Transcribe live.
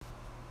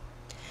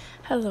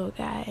Hello,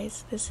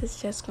 guys. This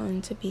is just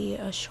going to be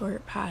a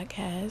short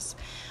podcast.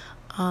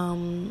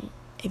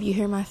 If you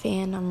hear my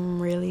fan, I'm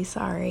really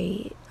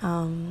sorry.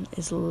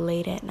 It's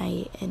late at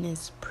night and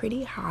it's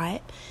pretty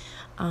hot.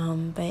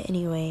 But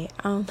anyway,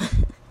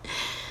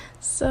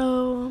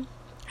 so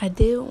I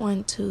did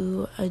want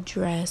to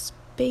address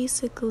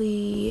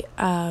basically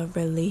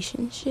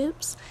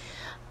relationships.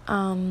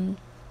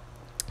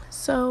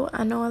 So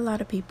I know a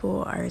lot of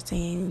people are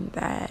saying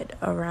that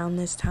around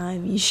this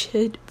time you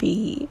should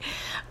be,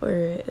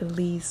 or at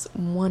least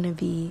want to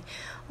be,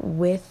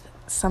 with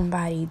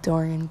somebody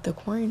during the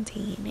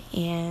quarantine.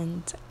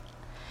 And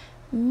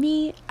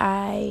me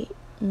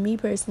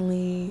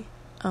personally,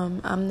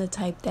 I'm the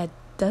type that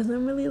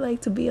doesn't really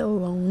like to be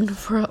alone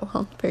for a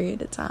long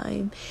period of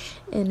time,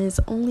 and it's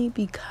only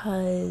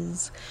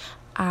because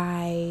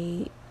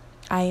I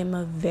am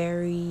a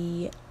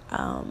very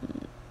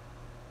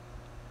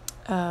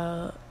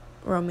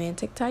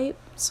romantic type.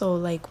 So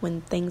like when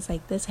things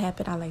like this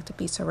happen, I like to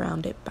be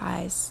surrounded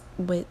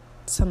with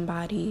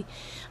somebody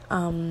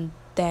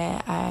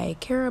that I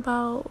care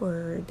about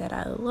or that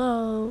I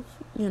love,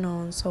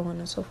 and so on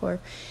and so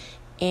forth.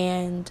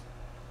 And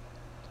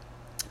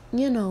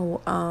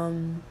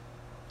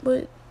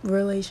with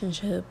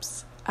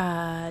relationships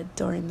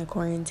during the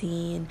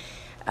quarantine,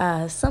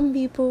 some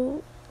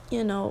people,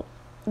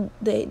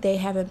 they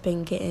haven't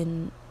been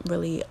getting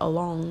really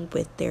along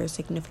with their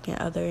significant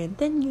other, and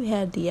then you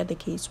have the other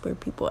case where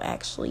people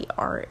actually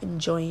are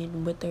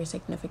enjoying with their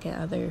significant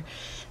other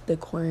the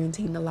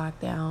quarantine, the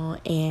lockdown,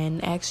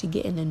 and actually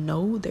getting to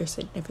know their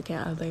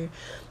significant other.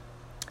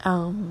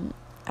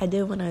 I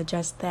did want to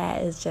address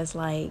that. It's just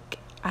like,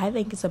 I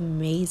think it's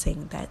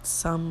amazing that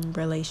some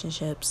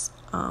relationships,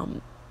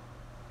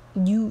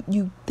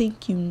 you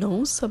think you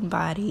know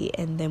somebody,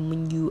 and then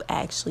when you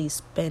actually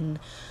spend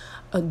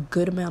a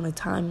good amount of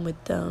time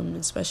with them,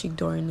 especially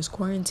during this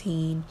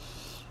quarantine,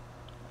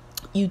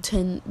 you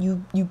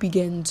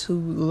begin to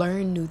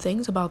learn new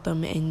things about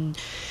them, and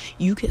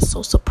you get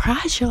so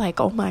surprised. You're like,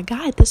 oh my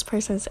God, this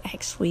person's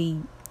actually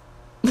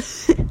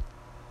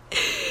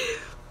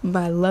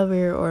my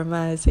lover, or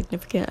my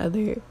significant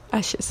other,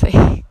 I should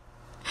say.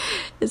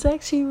 It's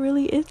actually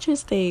really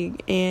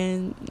interesting,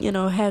 and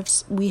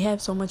we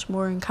have so much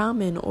more in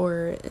common.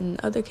 Or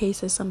in other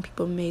cases, some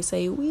people may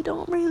say we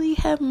don't really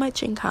have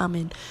much in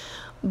common,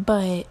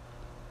 but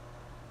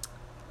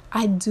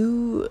I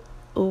do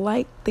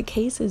like the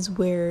cases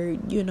where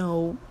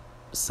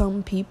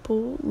some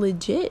people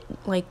legit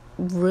like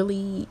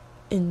really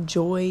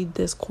enjoy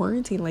this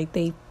quarantine. Like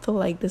they feel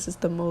like this is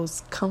the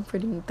most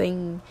comforting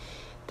thing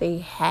they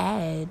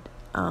had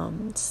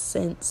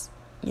since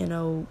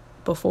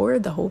before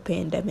the whole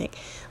pandemic.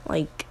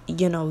 Like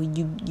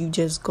you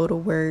just go to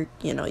work,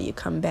 you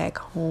come back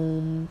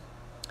home,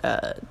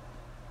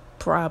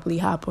 probably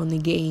hop on the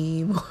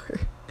game or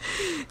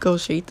go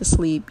straight to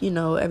sleep.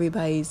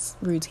 Everybody's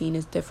routine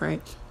is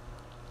different,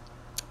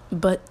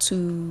 but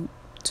to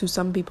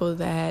some people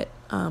that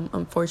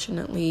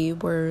unfortunately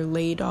were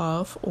laid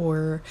off,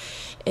 or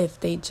if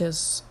they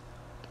just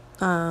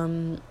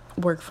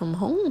work from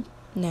home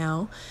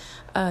now,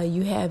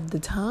 you have the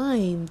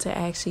time to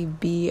actually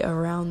be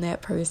around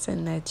that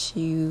person that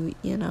you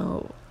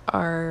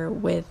are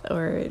with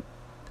or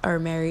are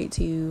married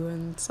to,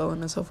 and so on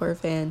and so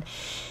forth. And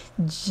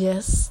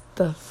just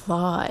the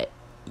thought,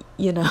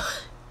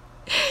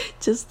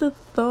 just the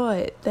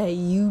thought that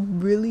you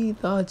really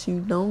thought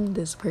you known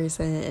this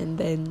person, and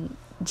then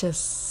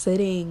just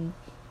sitting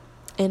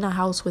in a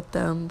house with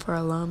them for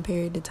a long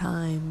period of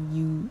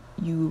time,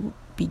 you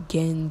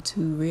begin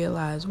to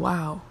realize,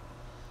 wow,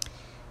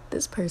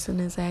 this person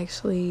is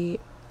actually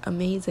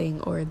amazing,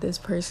 or this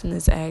person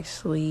is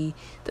actually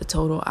the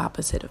total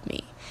opposite of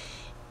me.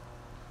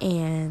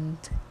 And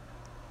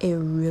it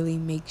really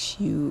makes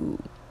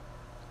you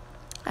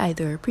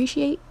either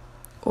appreciate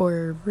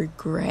or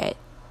regret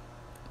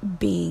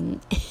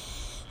being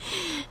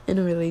in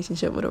a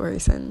relationship with a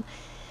person.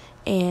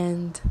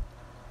 And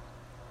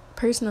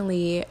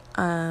personally,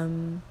 I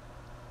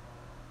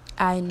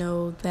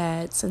know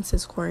that since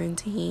this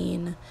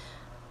quarantine,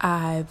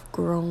 I've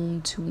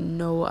grown to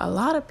know a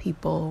lot of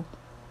people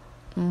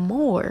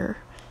more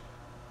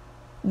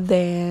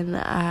than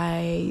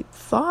I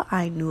thought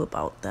I knew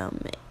about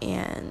them.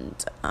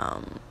 And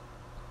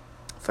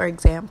for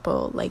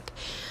example, like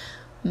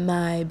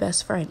my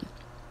best friend,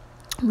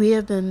 we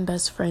have been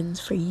best friends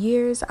for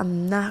years.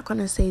 I'm not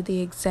gonna say the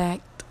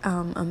exact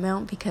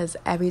amount, because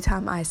every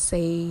time I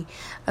say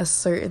a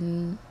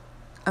certain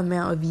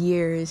amount of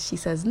years, she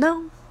says,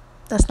 no,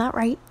 that's not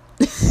right.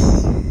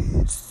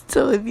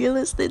 So if you're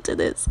listening to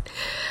this,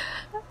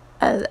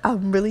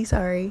 I'm really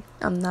sorry.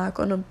 I'm not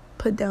going to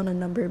put down a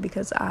number,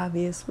 because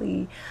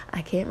obviously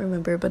I can't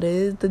remember, but it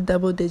is the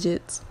double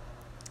digits.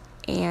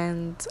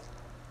 And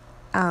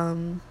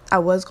I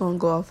was going to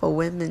go off a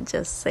whim and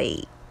just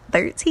say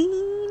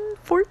 13,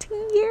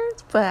 14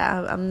 years, but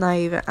I'm not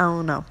even, I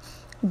don't know.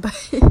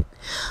 But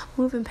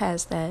moving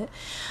past that,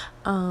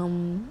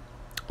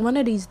 one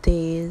of these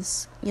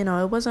days,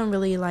 it wasn't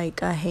really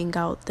like a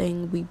hangout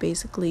thing.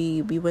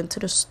 We went to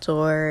the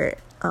store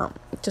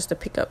just to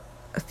pick up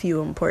a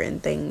few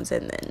important things,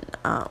 and then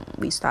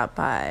we stopped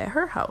by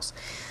her house.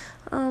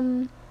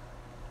 And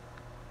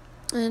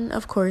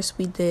of course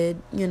we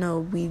did,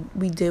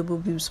 we did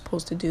what we were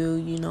supposed to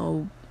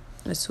do.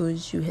 As soon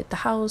as you hit the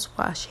house,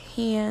 wash your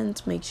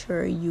hands, make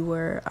sure you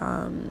were,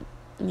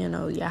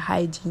 your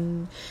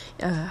hygiene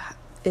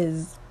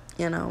is,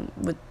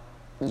 with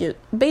you're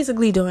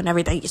basically doing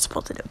everything you're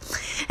supposed to do.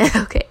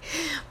 Okay.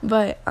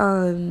 But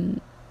I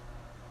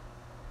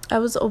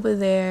was over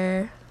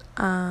there.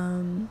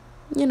 I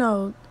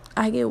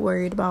get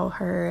worried about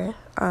her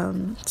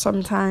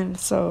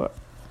sometimes. So,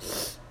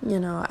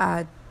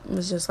 I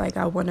was just like,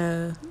 I want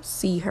to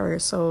see her.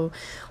 So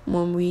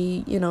when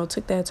we,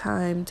 took that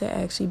time to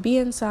actually be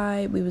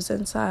inside, we was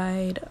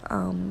inside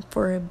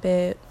for a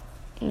bit.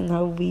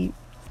 We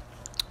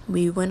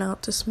went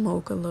out to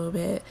smoke a little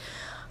bit.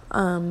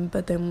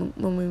 But then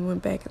when we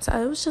went back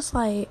inside, it was just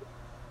like,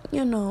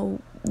 you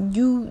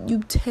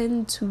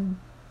tend to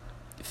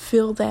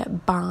feel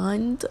that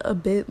bond a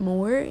bit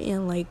more.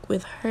 And like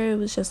with her, it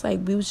was just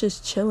like, we was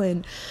just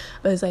chilling.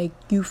 But it's like,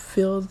 you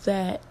feel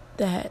that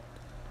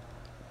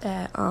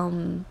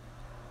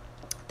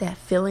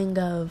feeling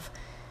of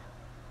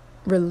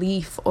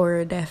relief,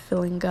 or that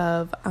feeling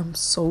of I'm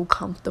so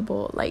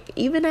comfortable. Like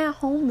even at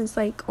home, it's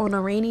like on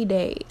a rainy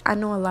day, I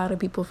know a lot of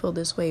people feel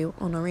this way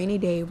on a rainy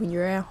day when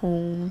you're at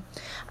home,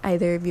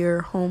 either if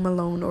you're home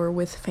alone or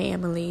with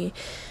family.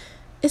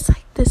 It's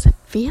like this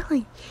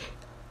feeling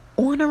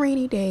on a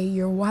rainy day,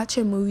 you're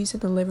watching movies in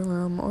the living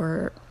room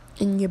or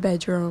in your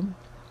bedroom,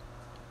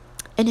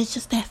 and it's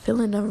just that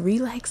feeling of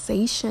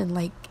relaxation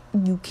like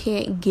you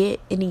can't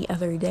get any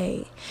other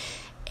day.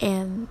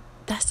 And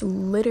that's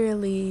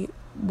literally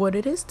what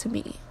it is to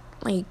me.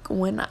 Like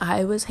when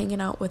I was hanging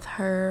out with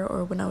her,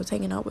 or when I was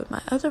hanging out with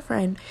my other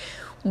friend,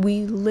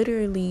 we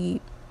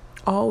literally,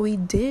 all we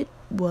did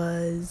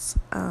was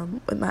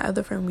with my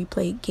other friend, we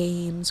played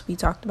games, we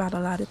talked about a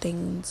lot of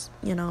things.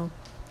 It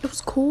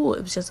was cool.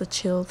 It was just a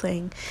chill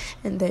thing.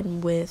 And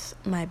then with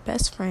my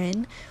best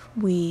friend,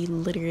 we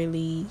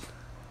literally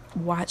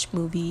watched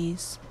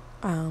movies.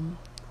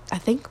 I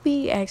think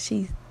we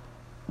actually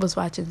was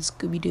watching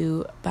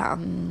Scooby-Doo, but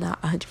I'm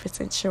not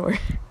 100% sure.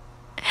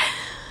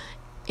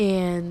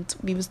 And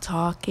we was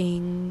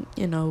talking,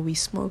 we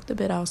smoked a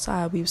bit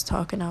outside. We was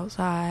talking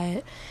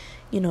outside,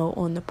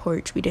 on the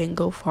porch. We didn't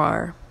go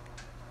far.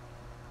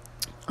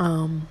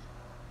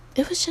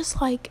 It was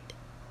just like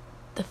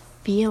the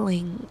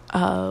feeling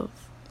of,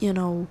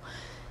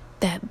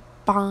 that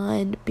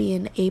bond,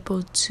 being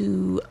able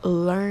to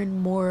learn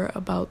more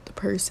about the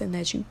person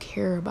that you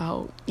care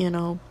about,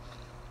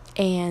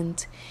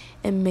 and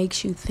it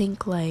makes you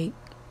think like,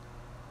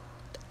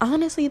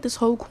 honestly, this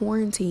whole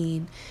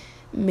quarantine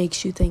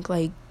makes you think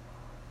like,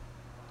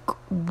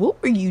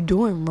 what were you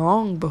doing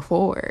wrong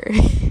before?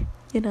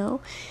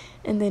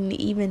 And then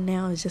even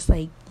now it's just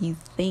like, you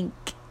think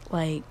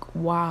like,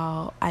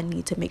 wow, I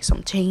need to make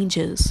some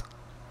changes.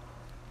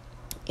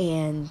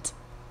 And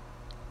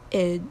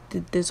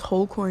this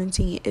whole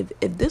quarantine, if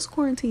this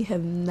quarantine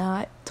have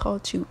not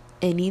taught you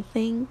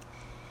anything,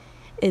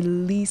 at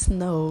least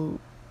know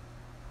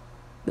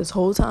this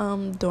whole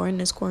time during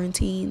this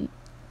quarantine,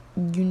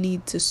 you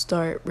need to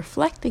start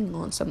reflecting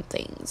on some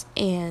things.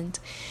 And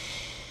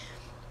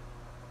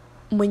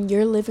when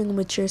you're living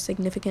with your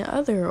significant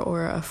other,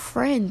 or a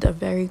friend, a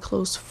very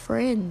close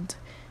friend,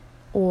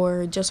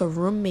 or just a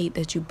roommate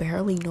that you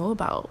barely know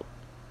about,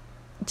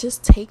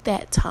 just take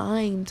that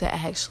time to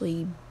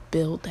actually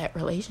build that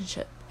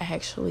relationship,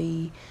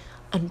 actually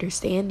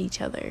understand each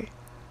other,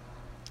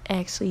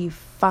 actually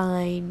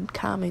find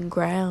common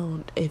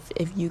ground. If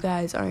you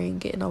guys aren't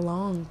getting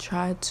along,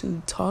 try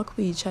to talk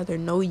with each other.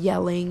 No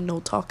yelling, no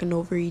talking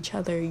over each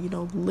other,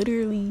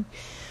 literally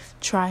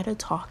try to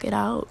talk it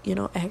out,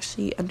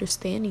 actually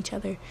understand each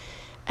other.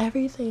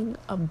 Everything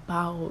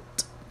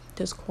about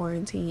this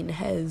quarantine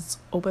has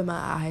opened my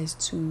eyes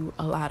to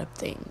a lot of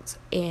things.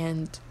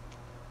 And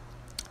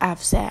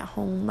I've sat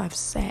home, I've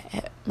sat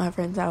at my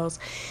friend's house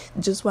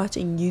just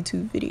watching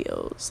YouTube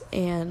videos.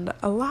 And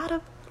a lot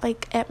of,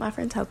 like, at my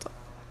friend's house,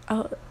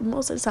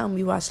 most of the time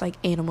we watch, like,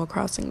 Animal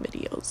Crossing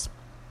videos.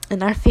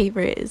 And our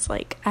favorite is,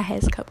 like, I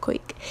Has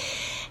Cupquake.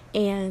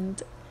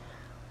 And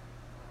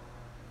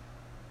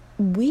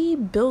we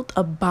built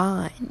a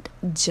bond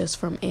just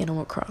from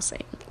Animal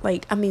Crossing.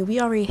 Like, I mean, we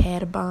already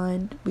had a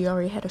bond. We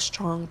already had a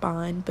strong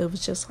bond. But it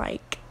was just,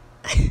 like,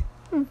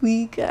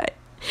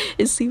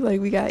 it seemed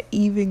like we got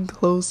even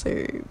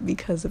closer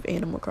because of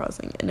Animal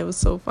Crossing, and it was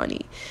so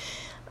funny.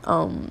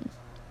 But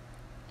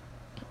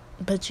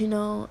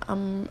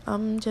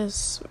I'm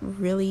just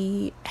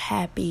really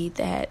happy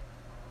that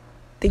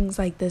things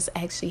like this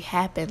actually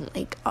happen.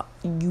 Like,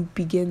 you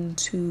begin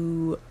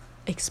to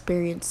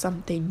experience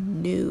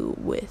something new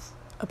with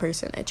a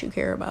person that you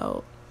care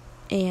about,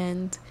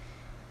 and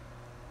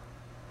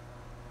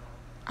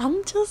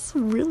I'm just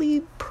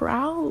really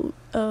proud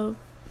of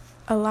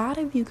a lot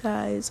of you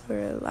guys, or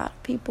a lot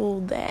of people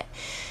that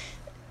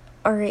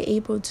are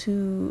able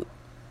to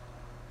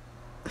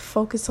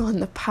focus on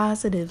the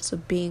positives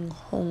of being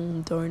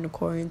home during the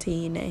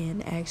quarantine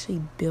and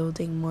actually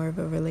building more of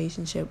a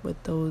relationship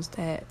with those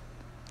that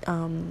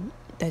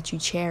you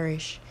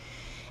cherish.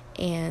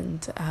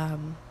 And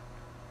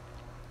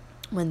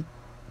when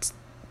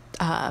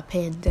a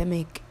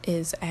pandemic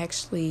is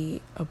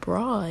actually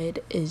abroad,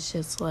 is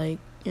just like,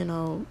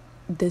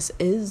 this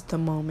is the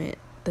moment,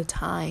 the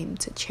time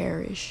to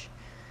cherish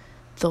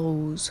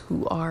those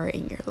who are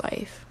in your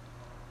life.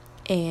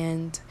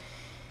 And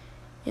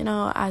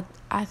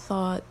I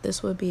thought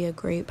this would be a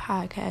great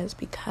podcast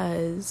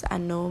because I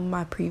know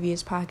my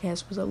previous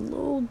podcast was a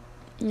little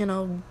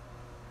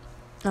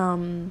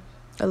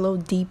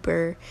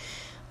deeper,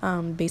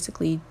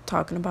 basically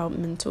talking about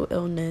mental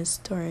illness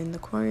during the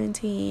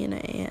quarantine,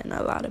 and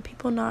a lot of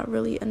people not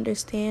really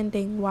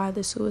understanding why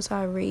the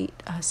suicide rate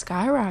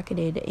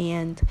skyrocketed.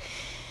 And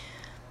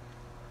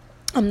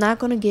I'm not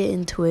going to get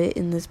into it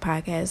in this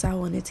podcast. I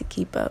wanted to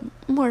keep a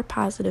more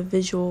positive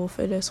visual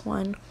for this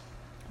one.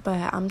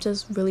 But I'm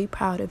just really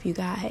proud of you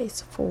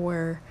guys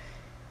for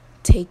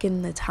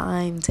taking the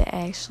time to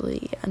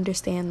actually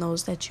understand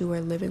those that you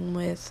are living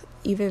with,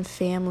 even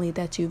family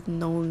that you've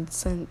known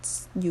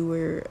since you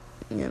were,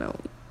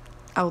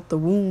 out the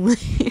womb,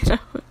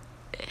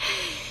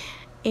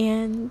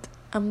 And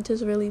I'm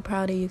just really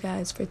proud of you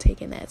guys for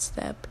taking that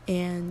step.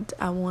 And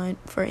I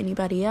want for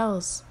anybody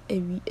else,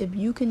 if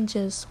you can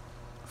just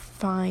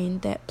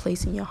find that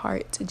place in your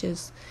heart to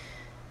just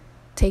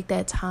take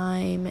that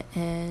time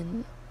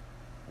and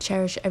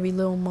cherish every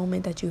little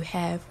moment that you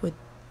have with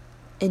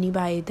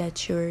anybody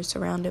that you're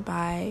surrounded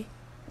by,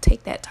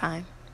 take that time.